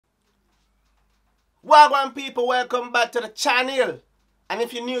Welcome people, welcome back to the channel. And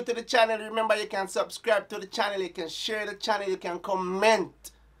if you're new to the channel, remember you can subscribe to the channel, you can share the channel, you can comment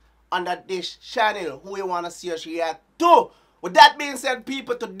under this channel who you want to see us react to. With that being said,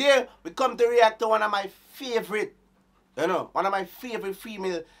 people, today we come to react to one of my favorite, one of my favorite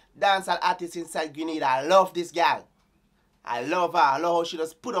female dancehall artists inside Grenada. I love this girl. I love her. I love how she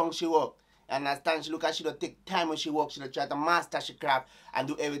just put on she work. You understand? She look at she don't take time when she work. She don't try to master she craft and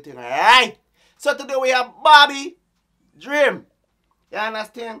do everything right. So today we have Barbie, Dream. You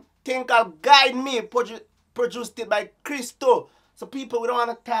understand? Thing called Guide Me, produced it by Christo. So people, we don't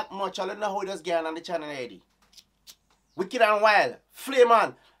want to talk much. I don't know how it is getting on the channel already. Wicked and wild. Flame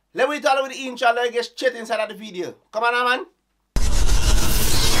on. Let me tell you with the intro. Let me get straight inside of the video. Come on now, man.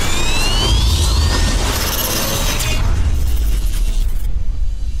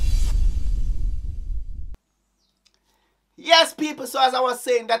 Yes, people, so as I was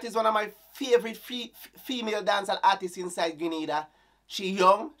saying, that is one of my favorite female dancehall artists inside Grenada. She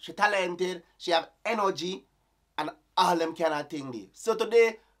young, she talented, she have energy, and all them kind of thing. So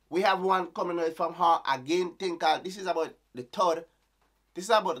today, we have one coming away from her again. This is about the third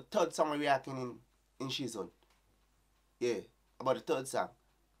song we're reacting in Shizon. Yeah, about the third song.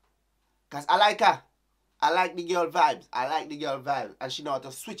 Because I like her. I like the girl vibes. And she know how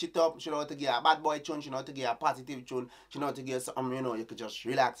to switch it up. She know how to get a bad boy tune. She know how to get a positive tune. She know how to get something, you could just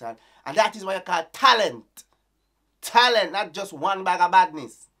relax on. And that is what you call talent. Talent, not just one bag of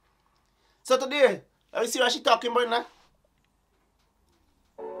badness. So today, let me see what she talking about now.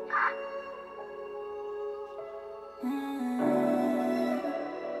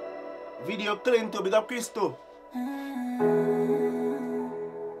 Video clean to big up Christo.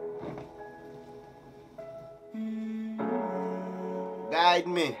 Guide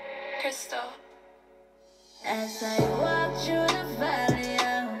me. Crystal. As I walk through the valley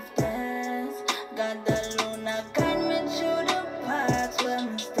of death, God alone guide me through the paths where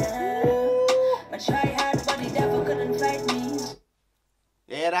I step. I try hard, but the devil couldn't fight me.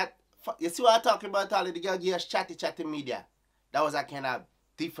 Yeah, you see what I'm talking about? All the girl gave us chatty media. That was a kind of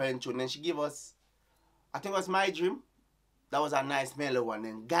different tune. And she gave us, I think it was My Dream. That was a nice mellow one.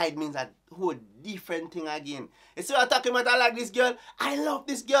 And Guide means a whole different thing again. You see what I'm talking about? I like this girl. I love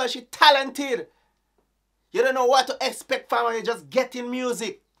this girl. She's talented. You don't know what to expect from her. You just get in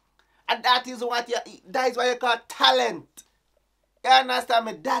music. And that is what you call talent. You understand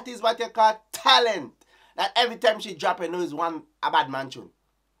me? That is what you call talent. That every time she drop a noise, a bad man tune.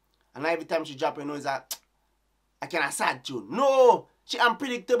 And every time she drop a noise, a kind of sad tune. No. She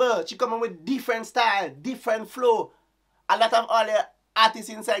unpredictable. She coming with different style, different flow. A lot of all the artists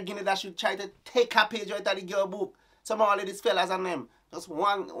inside Guinea that should try to take a page out of the girl book. Some of all of these fellas and them. Just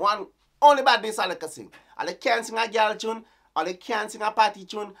one only bad bass all they can sing. All they can't sing a girl tune, all they can't sing a party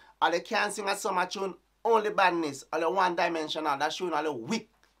tune, all they can't sing a summer tune. Only badness, all the one dimensional. That's showing all the weak.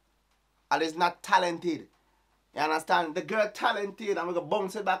 All is not talented. You understand? The girl talented and we're gonna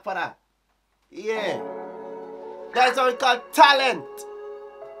bounce it back for that. Yeah. That's what we call talent.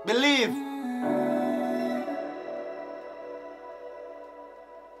 Believe.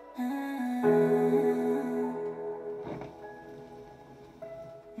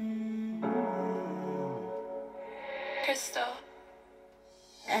 Crystal.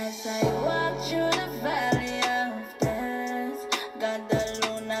 As I walk through the valley of death, God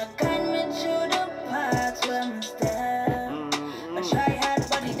alone guide me through the paths where I step. I try hard,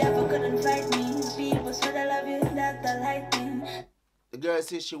 but the devil couldn't fight me. People said I love you, that's the lightning. The girl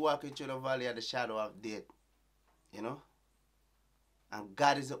says she walking through the valley of the shadow of death. You know? And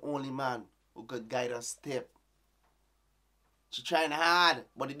God is the only man who could guide her step. She trying hard,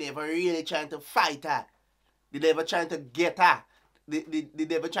 but the devil really trying to fight her. The devil trying to get her. The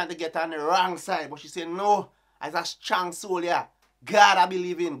devil trying to get her on the wrong side. But she said, no, as a strong soul, yeah. God I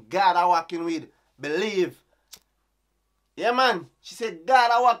believe in. God I walking with. Believe. Yeah, man. She said,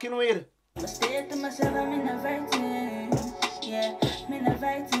 God I walking with. I stay to myself, I'm in a fighting. Yeah, I'm in a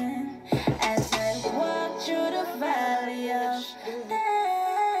fighting. As I walk through the valley of death,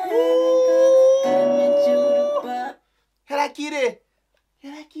 guide me to the path. Hela kide.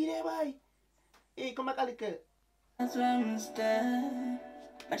 Hela kide, boy. Hey, come back a little. That's where I'm step.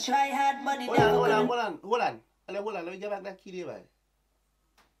 I try hard, but the Hold devil on. couldn't. Let me get back that kid, boy.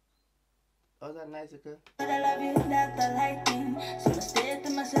 That was a nice girl. But I love you, that's the lightning. So I stay to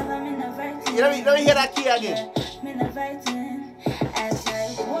myself, I'm in a fighting. Let me hear that key again. Yeah, I'm in a fighting. As I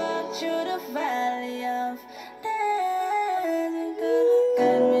walk through the valley of death,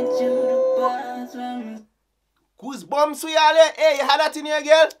 guide me to the paths where I'm. Goosebumps we all there. Hey, you had that in here,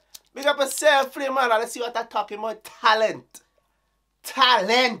 girl? Big up yourself, free man. Let's see what I'm talking about. Talent.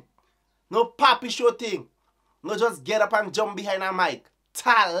 Talent. No poppy show thing. No just get up and jump behind a mic.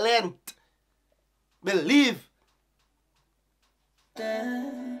 Talent. Believe.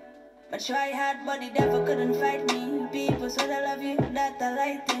 I try hard, but the devil couldn't fight me. People said I love you, that's the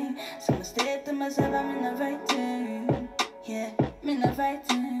right thing. So I stay to myself, I'm in the right thing. Yeah, I'm in the right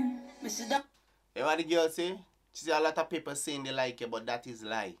thing. Mr. Don't. You know what the girl say? She say a lot of people saying they like you, but that is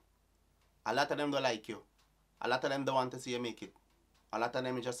lie. A lot of them don't like you. A lot of them don't want to see you make it. A lot of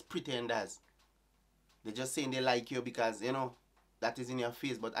them are just pretenders. They're just saying they like you because, you know, that is in your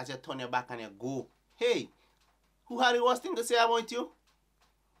face. But as you turn your back and you go, hey, who had the worst thing to say about you?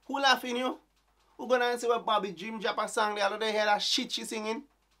 Who laughing you? Who gonna answer what Barbie Dreamz drop a song the other day, hear that shit she singing?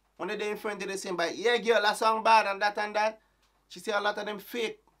 One of them friends did the same, but yeah girl, that song bad and that and that. She say a lot of them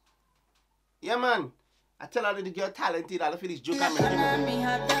fake. Yeah man. I tell her the girl talented, all of this joke I'm making. Me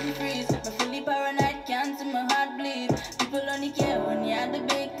heart done freeze. I'm fully paranoid, can't see my heart bleed. People only care when you have the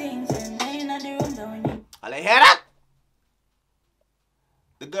big things, and they in the room though when you. All I hear that?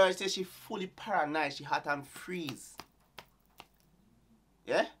 The girl says she fully paranoid, she hot and freeze.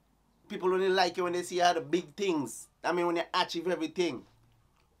 Yeah? People only like you when they see you have the big things. I mean when you achieve everything.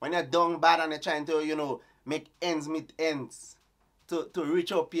 When you're down bad and you're trying to, you know, make ends meet ends. To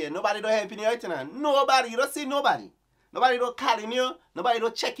reach up here. Nobody don't help you right now. Nobody. You don't see nobody. Nobody don't calling you. Nobody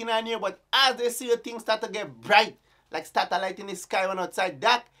don't checking on you. But as they see your things start to get bright, like start a light in the sky when outside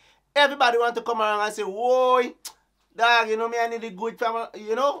dark, everybody want to come around and say, whoa, dog, you know me, I need the good family,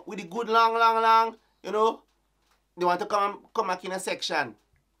 you know, with the good long, you know. They want to come back in a section.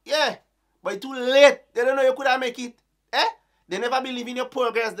 Yeah. But it's too late. They don't know you could have make it. Eh? They never believe in your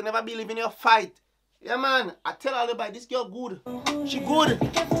progress. They never believe in your fight. Yeah, man. I tell all about this girl good. She good. Be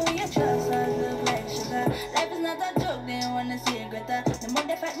careful who you trust, I look like sugar. Life is not a joke, they wanna see it greater. The more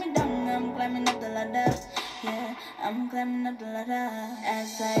they fight me down, I'm climbing up the ladder. Yeah, I'm climbing up the ladder.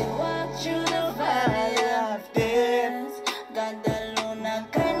 As I walk through the valley of death, God alone I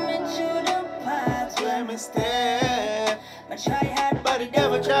guide me through the paths where me step. I try hard, but the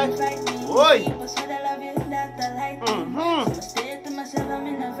devil try to fight me. Oi. People said I love you, that's the light thing. So I stay to myself, I'm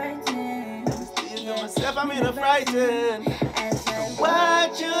in the right thing. Myself, I'm in a frightened.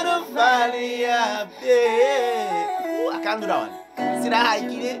 Walk through the valley of death. Ooh, I can't do that one. See that high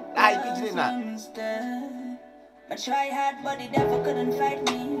key there? The high pitch there now. I try hard, but the devil couldn't fight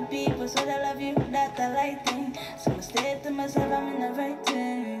me. People said I love you, that's the right thing. So I stay to myself, I'm in the right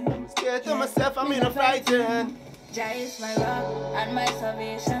thing. Stay to myself, I'm in a frightened. Jah is my rock and my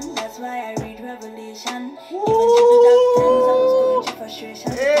salvation. That's why I read Revelation. Even through the dark times, I was going through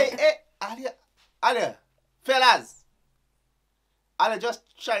frustration. Hey, Ale, fellas, Ale just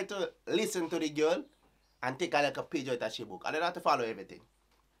try to listen to the girl and take a like a page out of she book. I don't have to follow everything.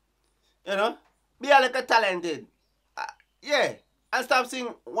 You know? Be a like a talented. Yeah. And stop seeing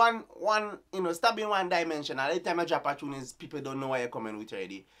stop being one dimensional. Every time I drop a tune is people don't know where you're coming with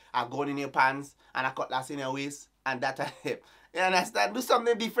already. A gun in your pants and a cutlass in your waist and that a hip. You understand? Do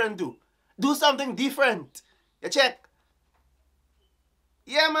something different too. Do something different. You check?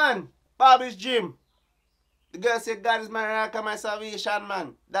 Yeah, man. Barbie's dream. The girl said, God is my rock and my salvation,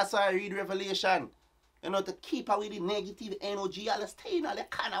 man. That's why I read Revelation. You know, to keep away the negative energy. I'll stay in all the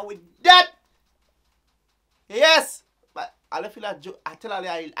corner with that. Yes. But I feel like I tell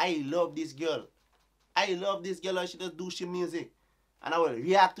her I love this girl. I love this girl and she just do she music. And I will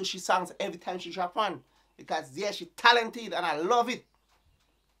react to she songs every time she drop one. Because yeah, she's talented and I love it.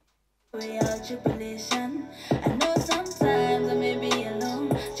 Tribulation. I know sometimes I may be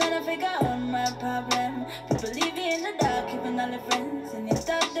alone, trying to figure out my problem. People leave me in the dark, even all the friends, and you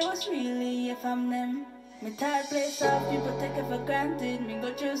thought they was really if I'm them. Me tired place off, people take it for granted. Me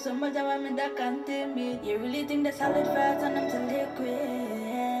go through so much, I want me that can't me. You really think the solid fats and I'm to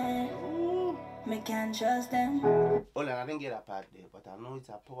liquid? Me can't trust them. Hold on, I didn't get that part there, but I know it's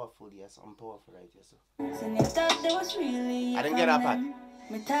a powerful, yes, I'm powerful right here, so. And you thought they was really I didn't get that part.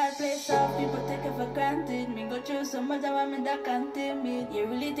 Me tired place off, people take it for granted. Me go through so much, I want me that can't me. You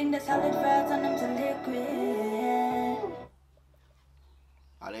really think the solid fats and I'm to liquid?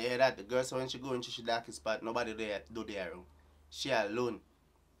 I hear that the girl, so when she go into she darkest spot, nobody there do there wrong. She alone.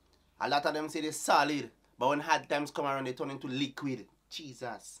 A lot of them say they're solid, but when hard times come around, they turn into liquid.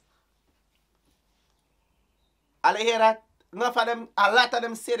 Jesus. I hear that. Enough of them, a lot of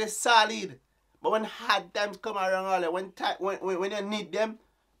them say they're solid, but when hard times come around, when you need them,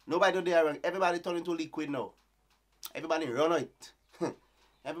 nobody do there wrong. Everybody turn into liquid now. Everybody run out.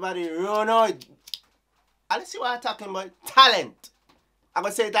 Everybody run out. I see what I'm talking about. Talent. I'm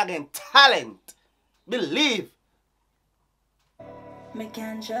going to say it again. Talent. Believe. Me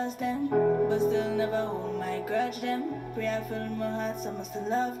can't trust them, but still never hold my grudge them. Pray I fill my heart, so I must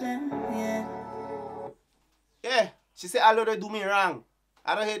love them, yeah. Yeah, she said, although they do me wrong,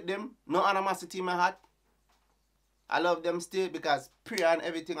 I don't hate them. No animosity in my heart. I love them still because prayer and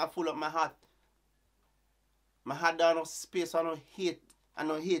everything are full of my heart. My heart don't have no space for no hate and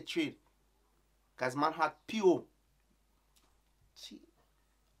no hatred. Because my heart pure.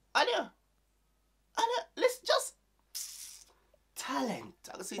 Adia, let's just... Talent.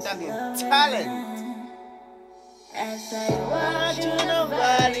 I can see that again. Talent. As I walk To through the the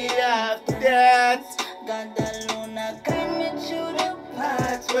valley of death. God alone guide me through the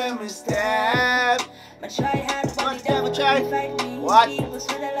paths That's where we step. I try hard, but What the devil devil try? fight me. What? People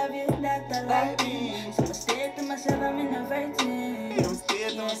said I love you, that I like me. So I stay to myself, I'm in a fighting. I'm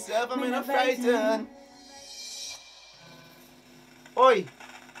scared to myself, I'm in a frightened. Oi.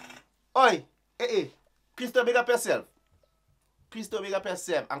 Oi. Hey. Christo, big up yourself. Christo, big up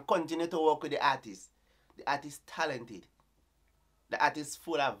yourself and continue to work with the artist. The artist talented. The artist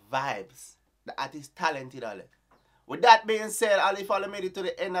full of vibes. The artist talented, all. With that being said, all if you made it to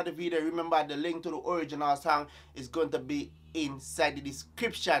the end of the video, remember the link to the original song is going to be inside the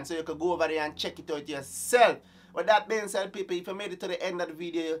description, so you can go over there and check it out yourself. With that being said, people, if you made it to the end of the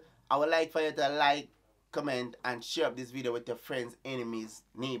video, I would like for you to like, comment, and share up this video with your friends, enemies,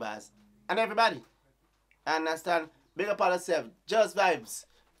 neighbors, and everybody. Understand? Big up all yourself. Just Vibes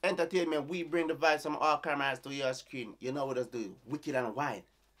Entertainment. We bring the vibes from our cameras to your screen. You know what us do. Wicked and wild.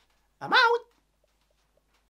 I'm out.